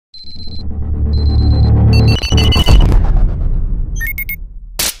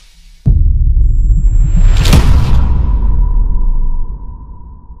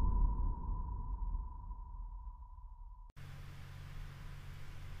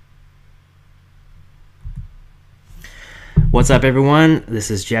What's up, everyone?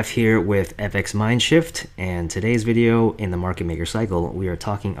 This is Jeff here with FX Mindshift, and today's video in the market maker cycle, we are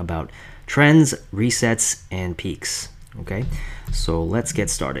talking about trends, resets, and peaks. Okay, so let's get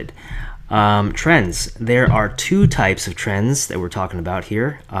started. Trends. There are two types of trends that we're talking about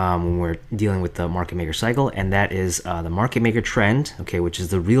here when we're dealing with the market maker cycle, and that is the market maker trend, okay, which is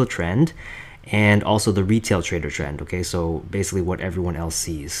the real trend, and also the retail trader trend. Okay, so basically what everyone else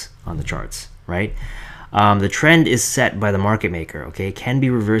sees on the charts, right? The trend is set by the market maker, okay? It can be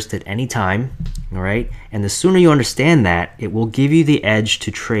reversed at any time, all right? And the sooner you understand that, it will give you the edge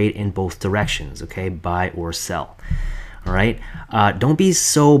to trade in both directions, okay? Buy or sell, all right? Don't be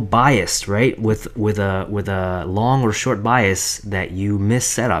so biased, right? With a long or short bias that you miss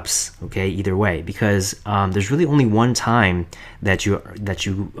setups, okay? Either way, because there's really only one time that you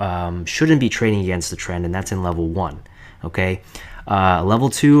shouldn't be trading against the trend, and that's in level 1, okay? Level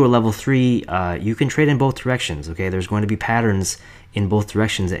 2 or level 3, you can trade in both directions, okay? There's going to be patterns in both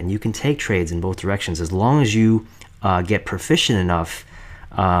directions, and you can take trades in both directions as long as you get proficient enough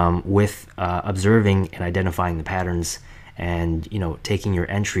with observing and identifying the patterns and, you know, taking your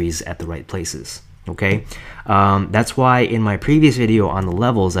entries at the right places, okay? That's why in my previous video on the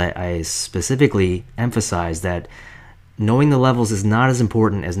levels, I specifically emphasized that knowing the levels is not as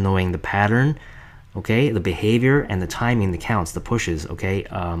important as knowing the pattern, okay, the behavior and the timing, the counts, the pushes, okay,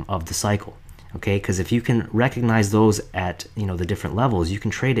 of the cycle, okay, because if you can recognize those at, you know, the different levels, you can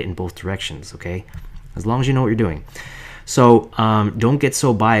trade it in both directions, okay, as long as you know what you're doing. So don't get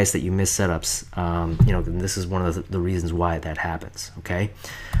so biased that you miss setups. You know, this is one of the reasons why that happens, okay.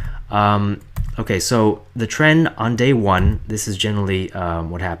 Okay, so the trend on day 1, this is generally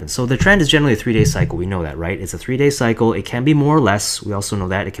what happens. So the trend is generally a 3-day cycle. We know that, right? It's a 3-day cycle. It can be more or less. We also know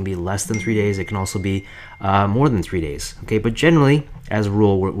that. It can be less than 3 days. It can also be more than 3 days, okay? But generally, as a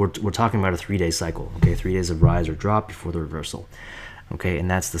rule, we're talking about a 3-day cycle, okay? 3 days of rise or drop before the reversal, okay? And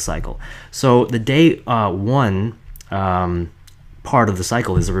that's the cycle. So the day 1 part of the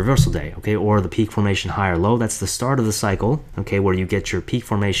cycle is the reversal day, okay, or the peak formation high or low. That's the start of the cycle, okay, where you get your peak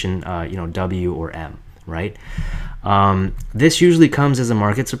formation, you know, W or M, right? This usually comes as a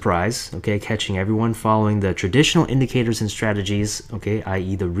market surprise, okay, catching everyone following the traditional indicators and strategies, okay,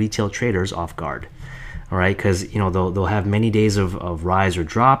 i.e. the retail traders off guard, all right, because, you know, they'll have many days of rise or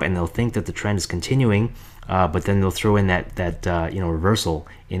drop, and they'll think that the trend is continuing, but then they'll throw in that you know, reversal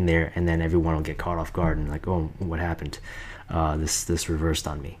in there, and then everyone will get caught off guard and like, oh, what happened? This reversed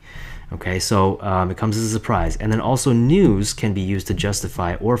on me. Okay, so it comes as a surprise. And then also news can be used to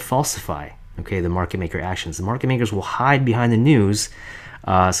justify or falsify, okay, the market maker actions. The market makers will hide behind the news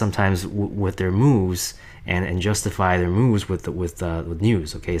sometimes with their moves and justify their moves with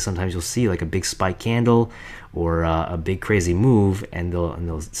news. Okay, sometimes you'll see like a big spike candle or a big crazy move, and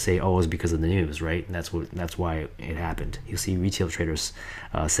they'll say, oh, it's because of the news, right? And that's why it happened. You'll see retail traders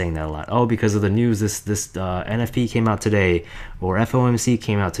saying that a lot. Oh, because of the news, this NFP came out today, or FOMC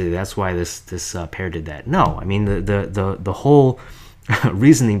came out today. That's why this pair did that. No, I mean the whole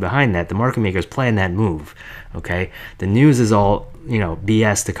reasoning behind that, the market makers plan that move, okay? The news is all, you know,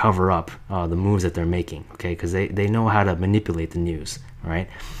 BS to cover up the moves that they're making, okay? Because they know how to manipulate the news, all right?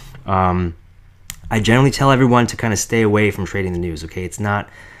 I generally tell everyone to kind of stay away from trading the news, okay? It's not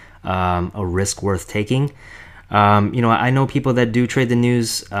a risk worth taking. You know, I know people that do trade the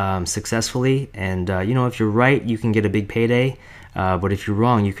news successfully, and you know, if you're right, you can get a big payday. But if you're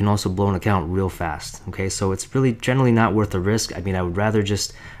wrong, you can also blow an account real fast, okay? So it's really generally not worth the risk. I mean, I would rather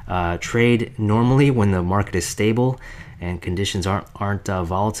just trade normally when the market is stable and conditions aren't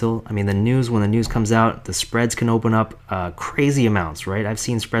volatile. I mean, when the news comes out, the spreads can open up crazy amounts, right? I've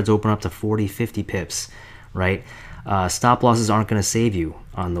seen spreads open up to 40, 50 pips, right? Stop losses aren't going to save you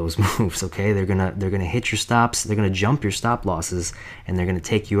on those moves, okay? They're gonna hit your stops, they're gonna jump your stop losses, and they're gonna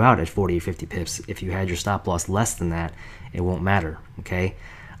take you out at 40 or 50 pips. If you had your stop loss less than that, it won't matter, okay?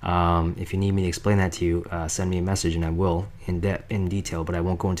 If you need me to explain that to you, send me a message and I will in detail, but I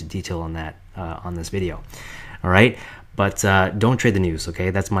won't go into detail on that on this video, all right? But don't trade the news, okay?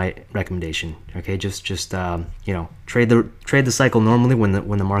 That's my recommendation, okay? Just you know, trade the cycle normally when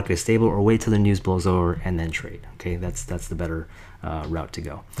the market is stable, or wait till the news blows over and then trade, okay? That's the better route to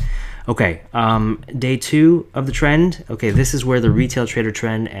go. Okay, day 2 of the trend. Okay, this is where the retail trader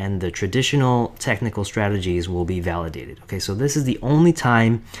trend and the traditional technical strategies will be validated. Okay, so this is the only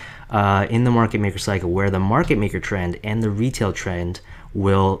time in the market maker cycle where the market maker trend and the retail trend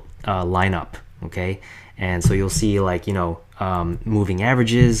will line up, okay? And so you'll see, like, you know, moving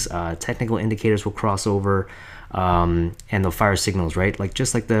averages, technical indicators will cross over, and they'll fire signals, right? Like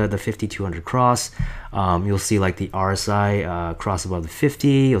just like the 5200 cross, you'll see like the RSI cross above the 50.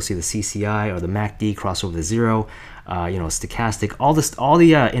 You'll see the CCI or the MACD cross over the 0. Stochastic, all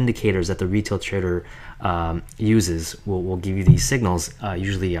the indicators that the retail trader uses will give you these signals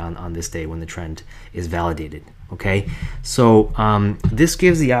usually on this day when the trend is validated. Okay, so this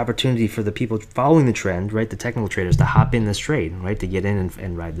gives the opportunity for the people following the trend, right, the technical traders, to hop in this trade, right, to get in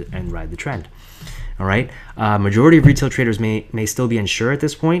and ride the trend. All right, majority of retail traders may still be unsure at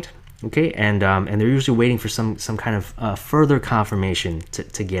this point. Okay, and they're usually waiting for some kind of further confirmation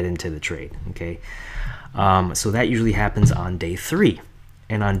to get into the trade. Okay, so that usually happens on day 3.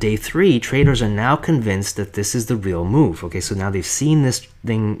 And on day 3, traders are now convinced that this is the real move. Okay, so now they've seen this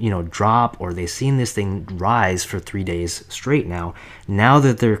thing, drop, or they've seen this thing rise for 3 days straight now. Now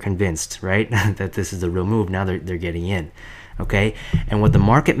that they're convinced, right, that this is the real move, now they're getting in. Okay, and what the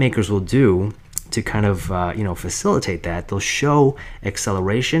market makers will do to kind of, facilitate that, they'll show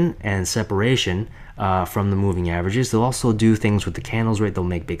acceleration and separation from the moving averages. They'll also do things with the candles, right? They'll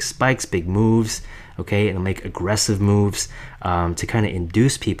make big spikes, big moves, okay? And they'll make aggressive moves to kind of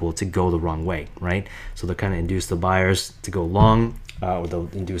induce people to go the wrong way, right? So they'll kind of induce the buyers to go long, or they'll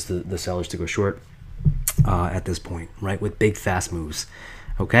induce the sellers to go short at this point, right? With big, fast moves.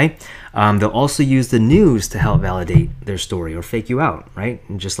 Okay, they'll also use the news to help validate their story or fake you out, right?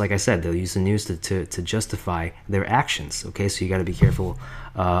 And just like I said, they'll use the news to justify their actions. Okay, so you got to be careful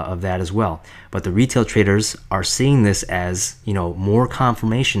of that as well. But the retail traders are seeing this as, more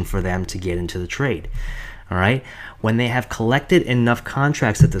confirmation for them to get into the trade. All right, when they have collected enough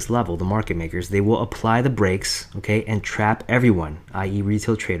contracts at this level, the market makers, they will apply the brakes, okay, and trap everyone, i.e.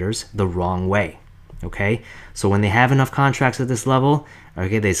 retail traders, the wrong way. Okay, so when they have enough contracts at this level,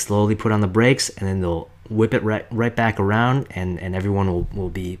 okay, they slowly put on the brakes, and then they'll whip it right back around, and everyone will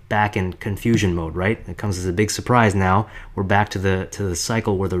be back in confusion mode, right? It comes as a big surprise now. We're back to the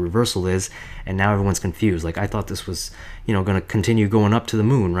cycle where the reversal is, and now everyone's confused. Like, I thought this was, going to continue going up to the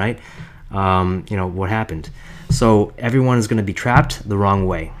moon, right? What happened? So everyone is going to be trapped the wrong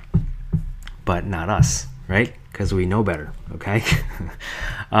way, but not us, right? Because we know better, okay?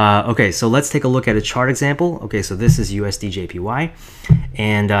 Okay, so let's take a look at a chart example. Okay, so this is USD/JPY,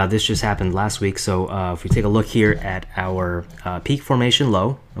 and this just happened last week. So if we take a look here at our peak formation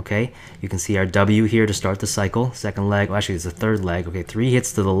low, okay, you can see our W here to start the cycle. Second leg, well, actually it's the third leg. Okay, 3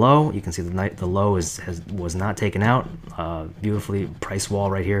 hits to the low. You can see the low was not taken out. Beautifully price wall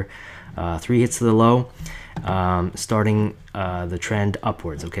right here. 3 hits to the low, starting the trend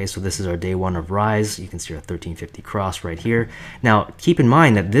upwards. Okay, so this is our day 1 of rise. You can see our 1350 cross right here. Now keep in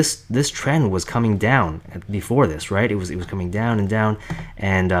mind that this trend was coming down before this, right? It was coming down and down,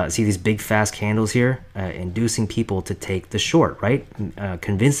 and see these big fast candles here, inducing people to take the short, right?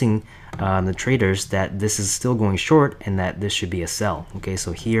 Convincing the traders that this is still going short and that this should be a sell. Okay,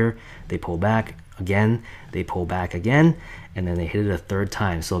 so here they pull back again, they pull back again, and then they hit it a third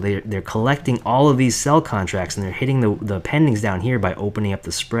time. So they're collecting all of these sell contracts, and they're hitting the pendings down here by opening up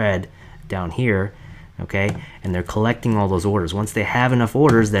the spread down here, okay? And they're collecting all those orders. Once they have enough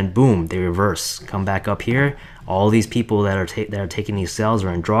orders, then boom, they reverse, come back up here. All these people that are taking these sells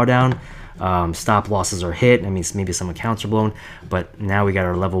are in drawdown. Stop losses are hit. I mean, maybe some accounts are blown, but now we got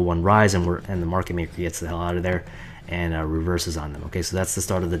our level 1 rise, and the market maker gets the hell out of there and reverses on them. Okay, so that's the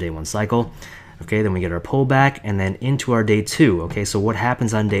start of the day 1 cycle. Okay, then we get our pullback, and then into our day 2. Okay, so what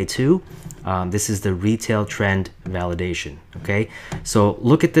happens on day 2? This is the retail trend validation. Okay, so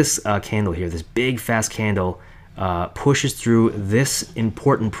look at this candle here. This big fast candle pushes through this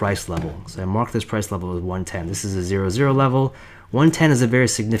important price level. So I mark this price level as 110. This is a 0-0 level. 110 is a very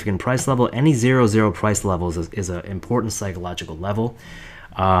significant price level. Any 0-0 price levels is an important psychological level.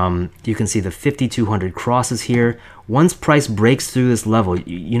 You can see the 5200 crosses here. Once price breaks through this level,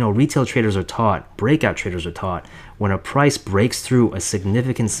 retail traders are taught, breakout traders are taught, when a price breaks through a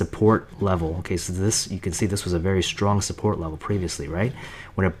significant support level. Okay, so this, you can see this was a very strong support level previously, right?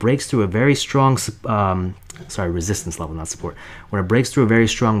 When it breaks through a very strong, resistance level, not support. When it breaks through a very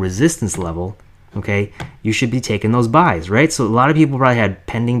strong resistance level, okay, you should be taking those buys, right? So a lot of people probably had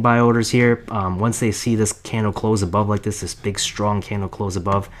pending buy orders here. Once they see this candle close above like this big strong candle close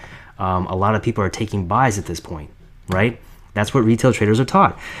above, a lot of people are taking buys at this point, right? That's what retail traders are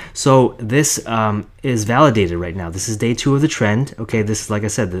taught. So this is validated right now. This is day 2 of the trend. Okay, this is, like I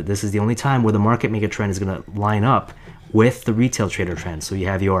said, this is the only time where the market maker trend is going to line up with the retail trader trend. So you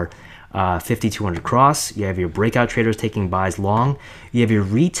have your 5200 cross, you have your breakout traders taking buys long, you have your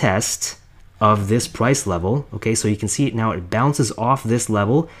retest of this price level. Okay, so you can see it now, it bounces off this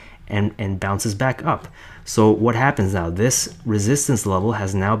level, and bounces back up. So what happens now? This resistance level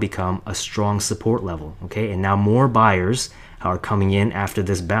has now become a strong support level, okay? And now more buyers are coming in after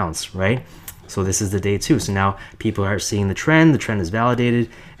this bounce, right? So this is the day 2. So now people are seeing the trend is validated,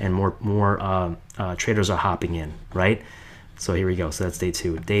 and more traders are hopping in, right? So here we go. So that's day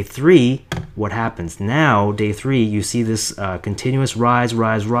 2. Day 3, what happens? Now, day 3, you see this continuous rise.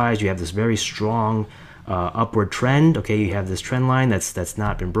 You have this very strong upward trend. Okay, you have this trend line that's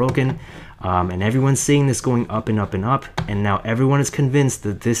not been broken, and everyone's seeing this going up and up and up. And now everyone is convinced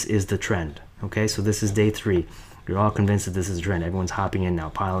that this is the trend. Okay, so this is day 3. You're all convinced that this is a trend. Everyone's hopping in now,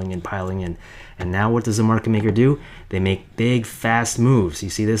 piling in. And now what does the market maker do? They make big, fast moves. You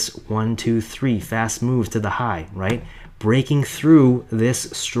see this 1, 2, 3 fast moves to the high, right? Breaking through this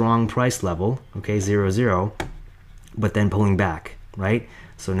strong price level, okay, 0, 0, but then pulling back, right?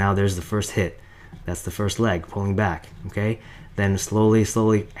 So now there's the first hit. That's the first leg, pulling back, okay? Then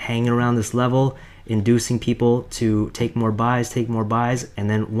slowly hanging around this level, inducing people to take more buys, and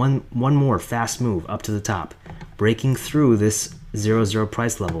then one more fast move up to the top, breaking through this 0, 0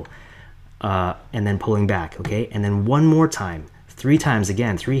 price level, and then pulling back, okay? And then one more time, 3 times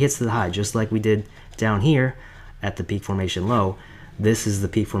again, 3 hits to the high, just like we did down here at the peak formation low. This is the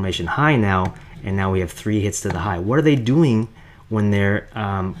peak formation high now, and now we have 3 hits to the high. What are they doing when they're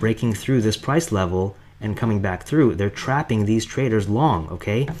breaking through this price level and coming back through? They're trapping these traders long,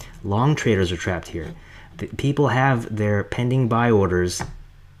 okay? Long traders are trapped here. People have their pending buy orders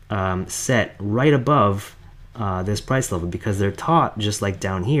set right above this price level, because they're taught, just like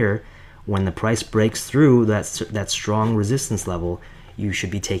down here, when the price breaks through that strong resistance level, you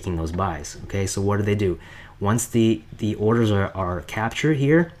should be taking those buys, okay? So what do? Once the orders are captured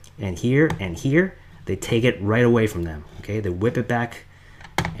here and here and here, they take it right away from them, okay? They whip it back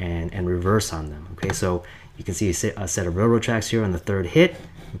and reverse on them, okay? So you can see a set of railroad tracks here on the 3rd hit,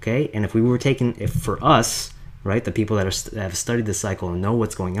 okay? And if we were taking, if for us, right, the people that have studied the cycle and know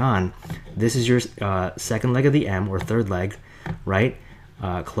what's going on, this is your 2nd leg of the M, or 3rd leg, right?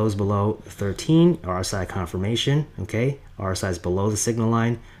 Close below 13, RSI confirmation, okay? RSI is below the signal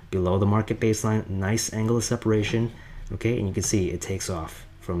line, below the market baseline, nice angle of separation, okay? And you can see it takes off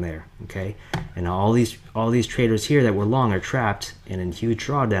from there, okay? And now all these traders here that were long are trapped in a huge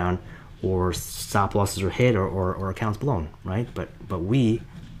drawdown, or stop losses are hit, or accounts blown, right? But we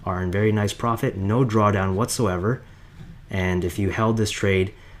are in very nice profit, no drawdown whatsoever. And if you held this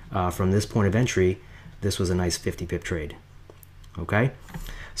trade from this point of entry, this was a nice 50 pip trade, okay?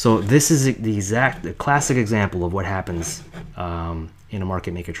 So this is the classic example of what happens in a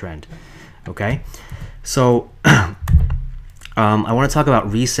market maker trend, okay? So I want to talk about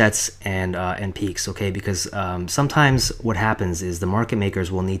resets and peaks, okay? Because sometimes what happens is the market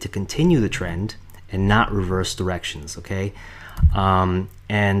makers will need to continue the trend and not reverse directions, okay?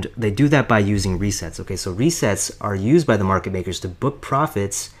 And they do that by using resets, okay? So resets are used by the market makers to book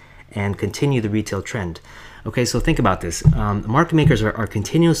profits and continue the retail trend. Okay, so think about this. Market makers are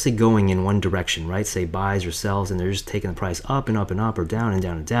continuously going in one direction, right? Say buys or sells, and they're just taking the price up and up and up, or down and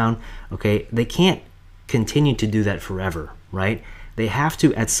down and down. Okay, they can't continue to do that forever, right? They have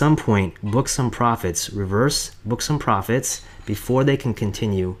to, at some point, book some profits, reverse, book some profits before they can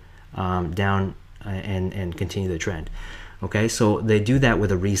continue down and continue the trend. Okay, so they do that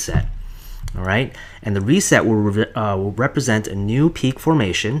with a reset. All right, and the reset will represent a new peak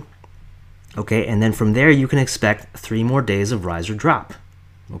formation. Okay, and then from there you can expect 3 more days of rise or drop.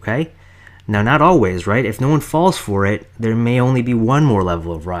 Okay, now not always, right? If no one falls for it, there may only be 1 more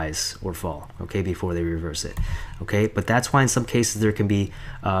level of rise or fall, okay, before they reverse it. Okay, but that's why in some cases there can be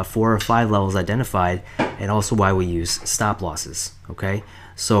 4 or 5 levels identified, and also why we use stop losses. Okay,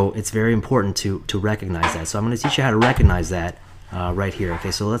 so it's very important to recognize that. So I'm going to teach you how to recognize that right here.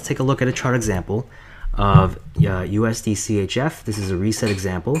 Okay, so let's take a look at a chart example of USD CHF. This is a reset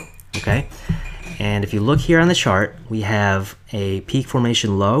example. Okay, and if you look here on the chart, we have a peak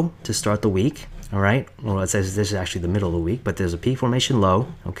formation low to start the week. All right, well, it says this is actually the middle of the week, but there's a peak formation low.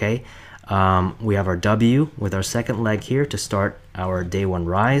 Okay, we have our W with our 2nd leg here to start our day 1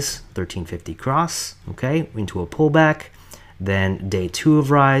 rise, 1350 cross. Okay, into a pullback. Then day 2 of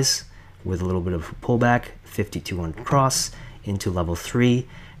rise with a little bit of pullback, 5200 cross into level 3,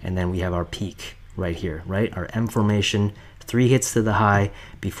 and then we have our peak right here, right? Our M formation, 3 hits to the high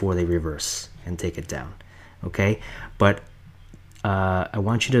before they reverse and take it down, okay? But I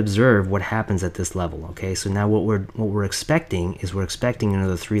want you to observe what happens at this level, okay? So now what we're expecting is we're expecting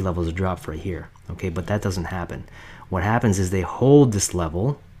another 3 levels of drop right here, okay? But that doesn't happen. What happens is they hold this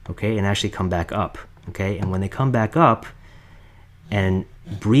level, okay, and actually come back up, okay? And when they come back up and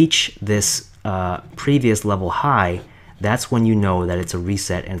breach this previous level high, that's when you know that it's a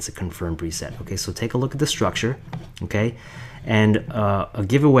reset and it's a confirmed reset. Okay, so take a look at the structure. Okay, and a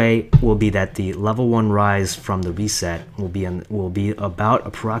giveaway will be that the level 1 rise from the reset will be about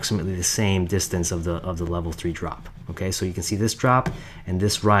approximately the same distance of the level 3 drop. Okay, so you can see this drop and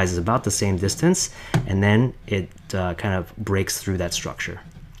this rise is about the same distance, and then it kind of breaks through that structure,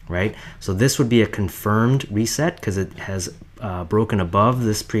 right? So this would be a confirmed reset because it has broken above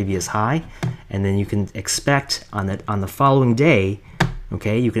this previous high, and then you can expect on the following day,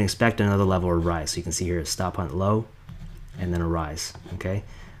 okay, you can expect another level or rise. So you can see here a stop hunt low and then a rise. Okay,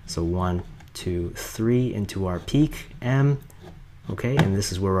 so 1, 2, 3 into our peak M. Okay, and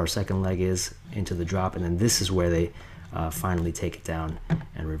this is where our second leg is into the drop, and then this is where they finally take it down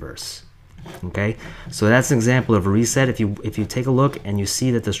and reverse. Okay, so that's an example of a reset. If you take a look and you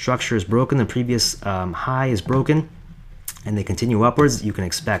see that the structure is broken, the previous high is broken, and they continue upwards, you can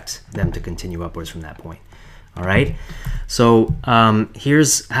expect them to continue upwards from that point. All right, so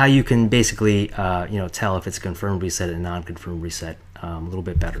here's how you can basically tell if it's a confirmed reset and non-confirmed reset a little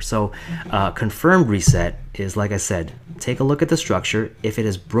bit better. So confirmed reset is, like I said, take a look at the structure. If it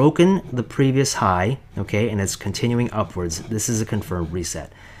has broken the previous high, okay, and it's continuing upwards, this is a confirmed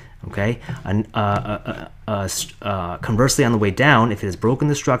reset. Okay, conversely, on the way down, if it has broken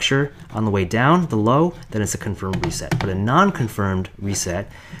the structure on the way down, the low, then it's a confirmed reset. But a non-confirmed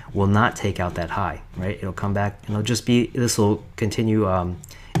reset will not take out that high, right? It'll come back and it'll just be, this will continue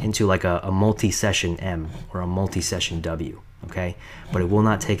into like a multi-session M or a multi-session W, okay? But it will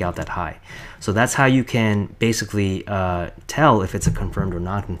not take out that high. So that's how you can basically tell if it's a confirmed or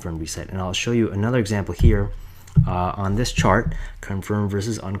non-confirmed reset. And I'll show you another example here. On this chart, confirmed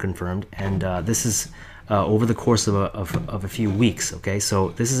versus unconfirmed, and this is over the course of a few weeks. Okay, so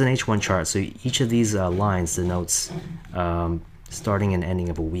this is an H1 chart, so each of these lines denotes starting and ending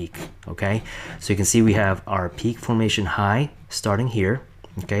of a week. Okay, so you can see we have our peak formation high starting here.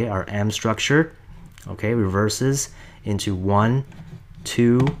 Okay, our M structure, okay, reverses into 1,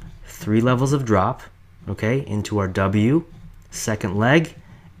 2, 3 levels of drop, okay, into our W, second leg,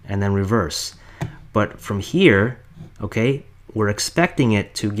 and then reverse. But from here, okay, we're expecting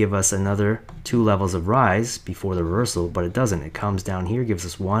it to give us another 2 levels of rise before the reversal, but it doesn't. It comes down here, gives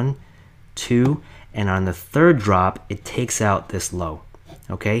us 1, 2, and on the third drop, it takes out this low,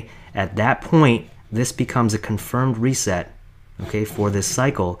 okay? At that point, this becomes a confirmed reset, okay, for this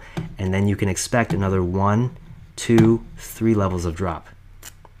cycle, and then you can expect another 1, 2, 3 levels of drop,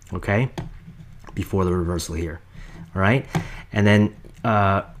 okay, before the reversal here, all right? And then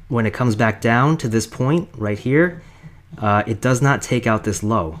when it comes back down to this point right here, it does not take out this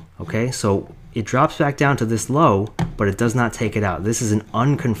low, okay? So it drops back down to this low, but it does not take it out. This is an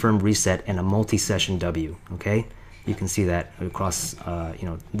unconfirmed reset and a multi-session W, okay? You can see that across,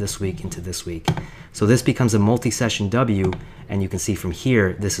 this week into this week. So this becomes a multi-session W, and you can see from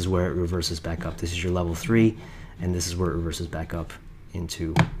here, this is where it reverses back up. This is your level 3, and this is where it reverses back up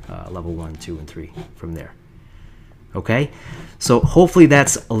into level 1, 2, and 3 from there. Okay, so hopefully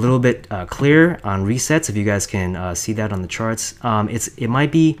that's a little bit clear on resets. If you guys can see that on the charts, it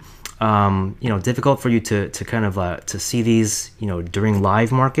might be difficult for you to kind of to see these during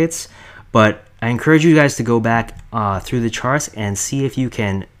live markets, but I encourage you guys to go back through the charts and see if you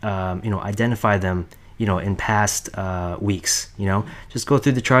can identify them in past weeks. Just go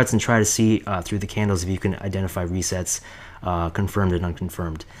through the charts and try to see through the candles if you can identify resets, confirmed and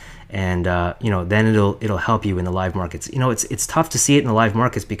unconfirmed. And then it'll help you in the live markets. It's tough to see it in the live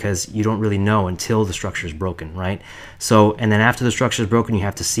markets because you don't really know until the structure is broken, right? So, and then after the structure is broken, you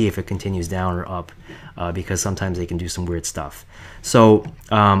have to see if it continues down or up, because sometimes they can do some weird stuff. So,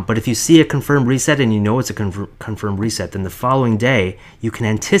 but if you see a confirmed reset and you know it's a confirmed reset, then the following day you can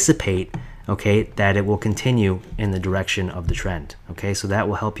anticipate, okay, that it will continue in the direction of the trend. Okay, so that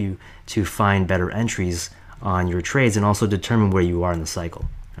will help you to find better entries on your trades and also determine where you are in the cycle.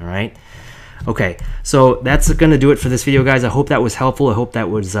 All right. Okay, so that's going to do it for this video, guys. I hope that was helpful. I hope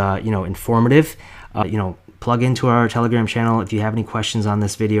that was informative. Plug into our Telegram channel if you have any questions on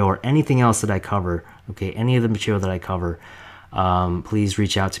this video or anything else that I cover. Okay, any of the material that I cover, please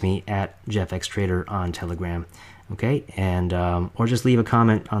reach out to me at JeffXTrader on Telegram. Okay, and or just leave a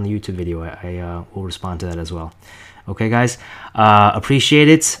comment on the YouTube video. I will respond to that as well. Okay, guys, appreciate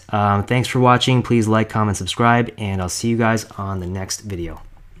it. Thanks for watching. Please like, comment, subscribe, and I'll see you guys on the next video.